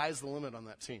again, the sky's the limit on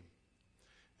that team.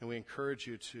 And we encourage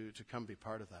you to come be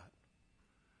part of that.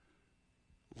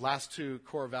 Last 2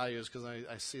 core values, because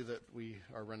I see that we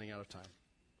are running out of time.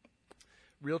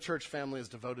 Real Church Family is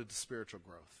devoted to spiritual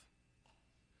growth.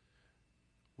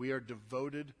 We are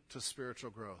devoted to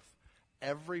spiritual growth.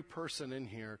 Every person in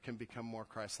here can become more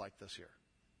Christ-like this year.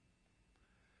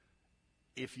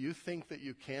 If you think that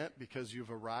you can't because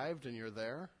you've arrived and you're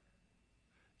there,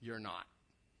 you're not.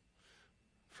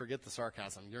 Forget the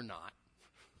sarcasm. You're not.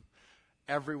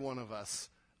 Every one of us,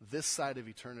 this side of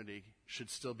eternity, should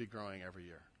still be growing every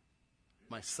year,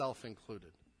 myself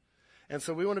included. And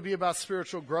so we want to be about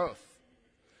spiritual growth.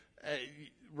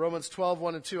 Romans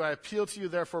 12:1-2, I appeal to you,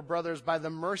 therefore, brothers, by the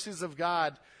mercies of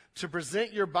God, to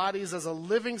present your bodies as a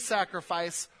living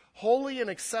sacrifice, holy and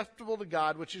acceptable to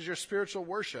God, which is your spiritual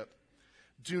worship.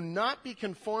 Do not be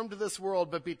conformed to this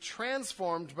world, but be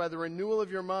transformed by the renewal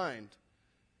of your mind,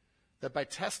 that by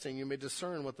testing you may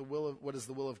discern what is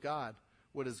the will of God,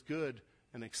 what is good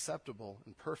and acceptable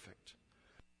and perfect.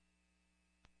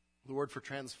 The word for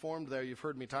transformed there, you've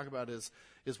heard me talk about, is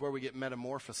where we get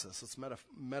metamorphosis. It's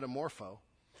metamorpho.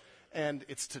 And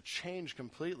it's to change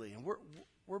completely. And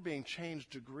we're being changed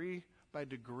degree by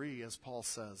degree, as Paul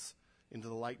says, into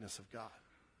the likeness of God.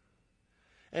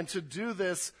 And to do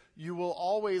this, you will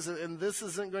always, and this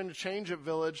isn't going to change at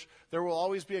Village, there will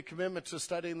always be a commitment to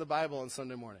studying the Bible on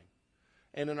Sunday morning.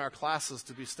 And in our classes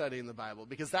to be studying the Bible.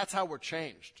 Because that's how we're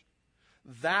changed.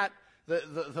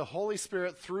 The Holy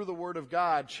Spirit, through the Word of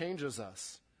God, changes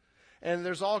us. And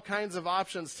there's all kinds of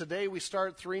options. Today we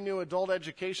start 3 new adult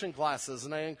education classes,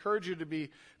 and I encourage you to be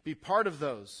part of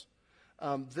those.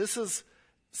 This is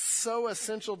so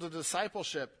essential to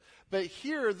discipleship. But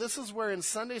here, this is where in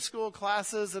Sunday school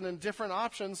classes and in different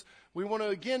options, we want to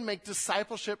again make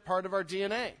discipleship part of our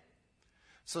DNA.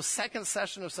 So second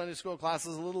session of Sunday school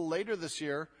classes a little later this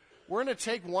year, we're going to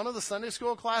take one of the Sunday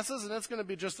school classes, and it's going to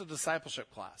be just a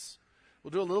discipleship class.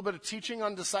 We'll do a little bit of teaching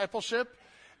on discipleship.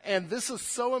 And this is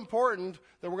so important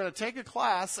that we're going to take a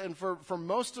class, and for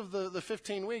most of the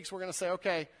 15 weeks, we're going to say,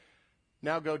 okay,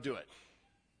 now go do it.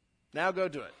 Now go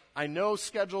do it. I know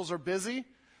schedules are busy,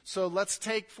 so let's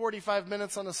take 45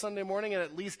 minutes on a Sunday morning and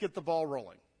at least get the ball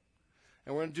rolling.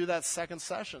 And we're going to do that second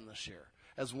session this year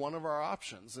as one of our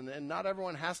options. And not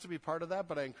everyone has to be part of that,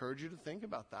 but I encourage you to think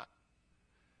about that.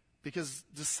 Because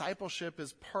discipleship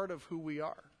is part of who we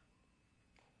are.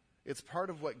 It's part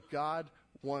of what God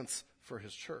wants for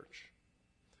his church.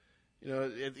 You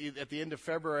know, at the end of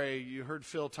February, you heard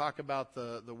Phil talk about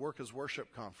the Work as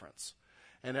Worship conference.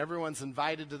 And everyone's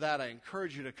invited to that. I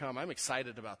encourage you to come. I'm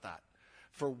excited about that.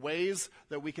 For ways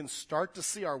that we can start to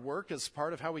see our work as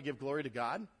part of how we give glory to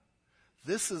God.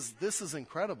 This is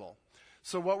incredible.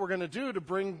 So what we're going to do to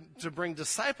bring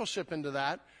discipleship into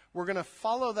that, we're going to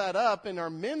follow that up in our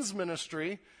men's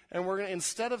ministry. And we're going to,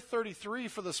 instead of 33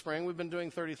 for the spring, we've been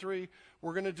doing 33,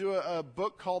 we're going to do a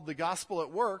book called The Gospel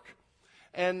at Work.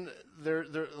 And there's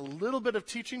a little bit of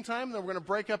teaching time, and then we're going to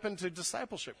break up into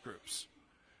discipleship groups.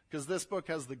 Because this book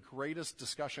has the greatest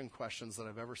discussion questions that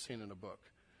I've ever seen in a book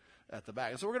at the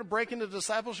back. And so we're going to break into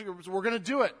discipleship groups. We're going to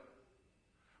do it.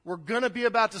 We're going to be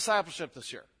about discipleship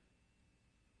this year.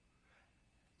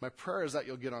 My prayer is that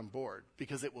you'll get on board,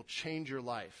 because it will change your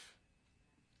life.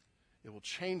 It will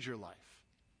change your life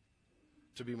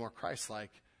to be more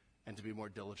Christ-like and to be more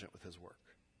diligent with his work.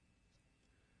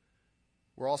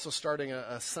 We're also starting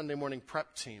a Sunday morning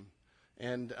prep team.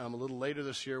 And a little later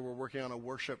this year, we're working on a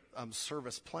worship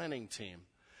service planning team.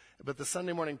 But the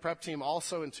Sunday morning prep team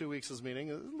also in 2 weeks is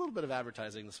meeting. A little bit of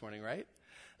advertising this morning, right?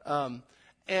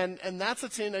 And that's a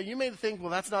team. Now, you may think,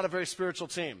 well, that's not a very spiritual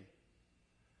team.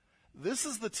 This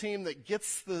is the team that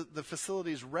gets the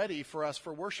facilities ready for us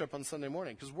for worship on Sunday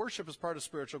morning, because worship is part of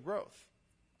spiritual growth.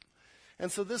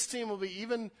 And so this team will be,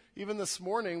 even this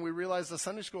morning, we realized the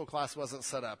Sunday school class wasn't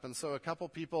set up. And so a couple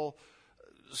people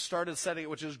started setting it,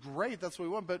 which is great. That's what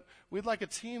we want. But we'd like a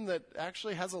team that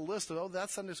actually has a list of,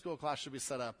 that Sunday school class should be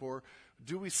set up. Or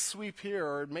do we sweep here?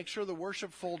 Or make sure the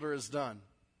worship folder is done.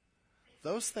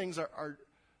 Those things are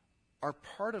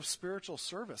part of spiritual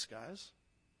service, guys.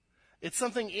 It's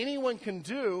something anyone can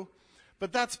do,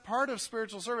 but that's part of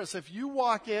spiritual service. If you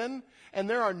walk in and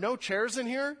there are no chairs in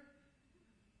here,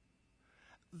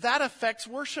 that affects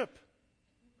worship,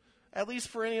 at least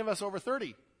for any of us over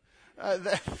 30.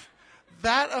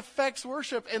 That affects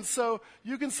worship. And so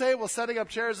you can say, well, setting up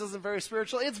chairs isn't very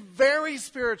spiritual. It's very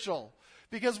spiritual,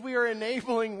 because we are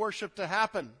enabling worship to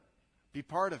happen. Be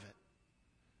part of it.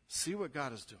 See what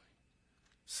God is doing.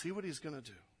 See what he's going to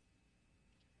do.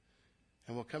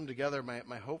 And we'll come together.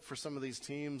 My hope for some of these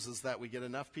teams is that we get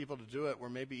enough people to do it where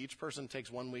maybe each person takes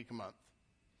 1 week a month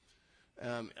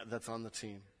that's on the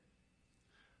team.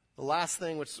 The last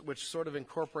thing, which sort of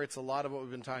incorporates a lot of what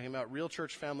we've been talking about, Real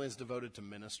Church Family is devoted to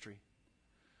ministry.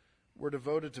 We're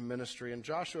devoted to ministry. And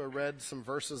Joshua read some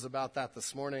verses about that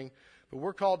this morning. But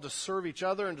we're called to serve each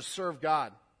other and to serve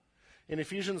God. In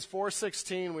Ephesians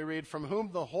 4:16, we read, "From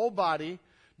whom the whole body,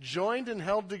 joined and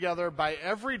held together by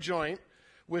every joint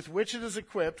with which it is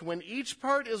equipped, when each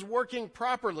part is working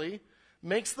properly,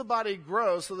 makes the body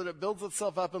grow so that it builds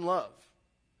itself up in love."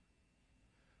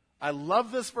 I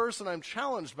love this verse, and I'm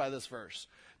challenged by this verse,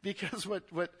 because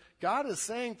what God is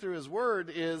saying through his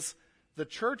word is the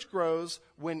church grows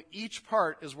when each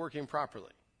part is working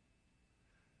properly.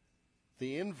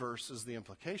 The inverse is the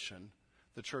implication.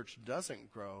 The church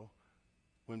doesn't grow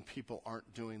when people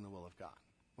aren't doing the will of God,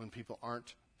 when people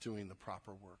aren't doing the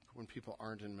proper work, when people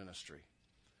aren't in ministry.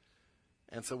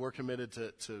 And so we're committed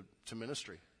to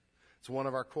ministry. It's one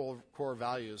of our core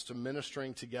values, to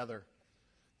ministering together,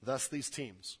 thus these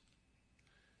teams.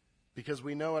 Because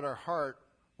we know at our heart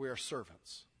we are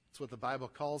servants. It's what the Bible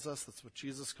calls us. That's what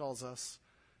Jesus calls us.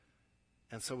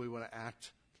 And so we want to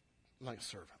act like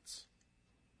servants.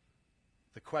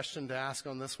 The question to ask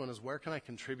on this one is, where can I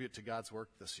contribute to God's work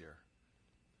this year?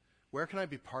 Where can I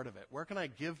be part of it? Where can I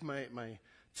give my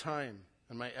time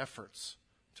and my efforts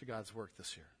to God's work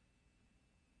this year?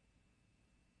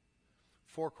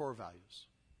 4 core values.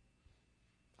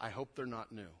 I hope they're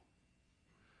not new,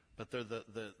 but they're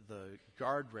the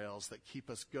guardrails that keep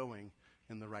us going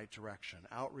in the right direction.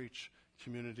 Outreach,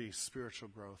 community, spiritual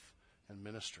growth, and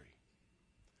ministry.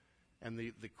 And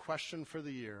the question for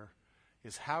the year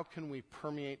is, how can we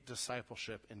permeate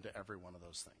discipleship into every one of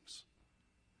those things?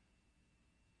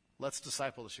 Let's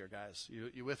disciple this year, guys.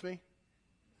 You with me?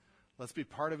 Let's be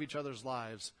part of each other's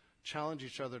lives, challenge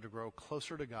each other to grow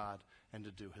closer to God and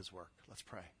to do his work. Let's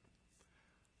pray.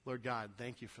 Lord God,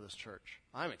 thank you for this church.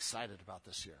 I'm excited about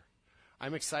this year.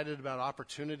 I'm excited about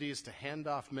opportunities to hand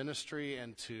off ministry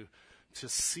and to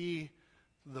see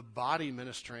the body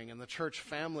ministering and the church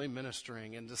family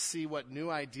ministering, and to see what new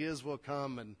ideas will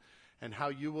come and how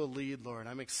you will lead, Lord.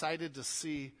 I'm excited to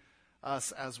see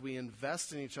us as we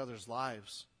invest in each other's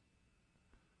lives,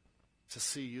 to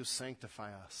see you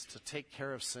sanctify us, to take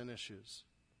care of sin issues,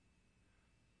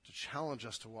 to challenge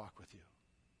us to walk with you,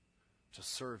 to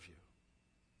serve you.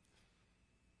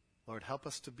 Lord, help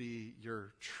us to be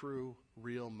your true,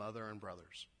 real mother and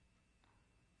brothers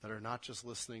that are not just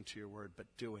listening to your word, but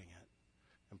doing it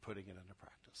and putting it into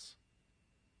practice.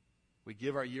 We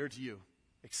give our year to you,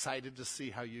 excited to see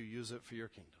how you use it for your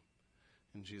kingdom.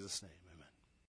 In Jesus' name.